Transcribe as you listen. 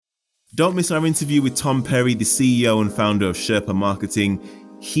Don't miss our interview with Tom Perry, the CEO and founder of Sherpa Marketing.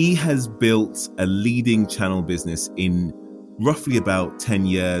 He has built a leading channel business in roughly about 10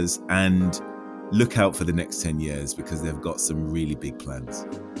 years, and look out for the next 10 years because they've got some really big plans.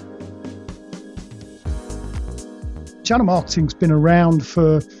 Channel marketing's been around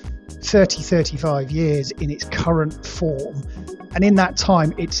for 30, 35 years in its current form. And in that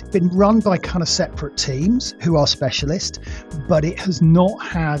time, it's been run by kind of separate teams who are specialists, but it has not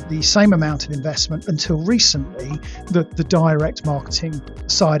had the same amount of investment until recently that the direct marketing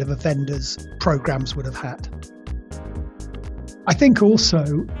side of a vendor's programs would have had. I think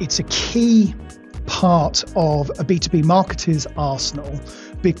also it's a key part of a B2B marketer's arsenal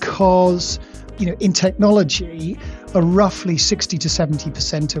because, in technology, a roughly 60 to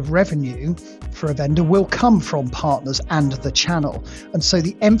 70% of revenue for a vendor will come from partners and the channel. And so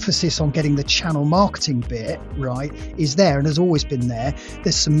the emphasis on getting the channel marketing bit right is there and has always been there.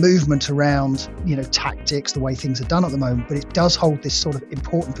 There's some movement around, tactics, the way things are done at the moment, but it does hold this sort of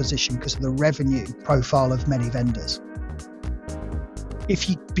important position because of the revenue profile of many vendors. If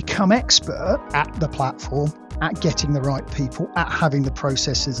you become expert at the platform, at getting the right people, at having the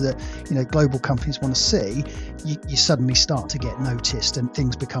processes that global companies want to see, you suddenly start to get noticed and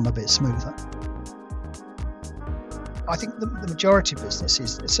things become a bit smoother. I think the majority of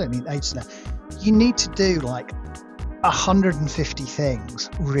businesses, certainly in ages now, you need to do like 150 things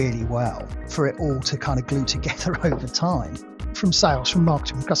really well for it all to kind of glue together over time. From sales, from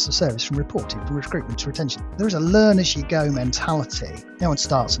marketing, from customer service, from reporting, from recruitment to retention. There is a learn as you go mentality. No one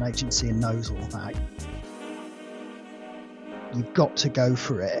starts an agency and knows all that. You've got to go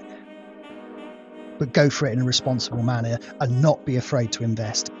for it, but go for it in a responsible manner and not be afraid to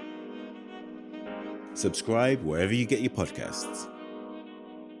invest. Subscribe wherever you get your podcasts.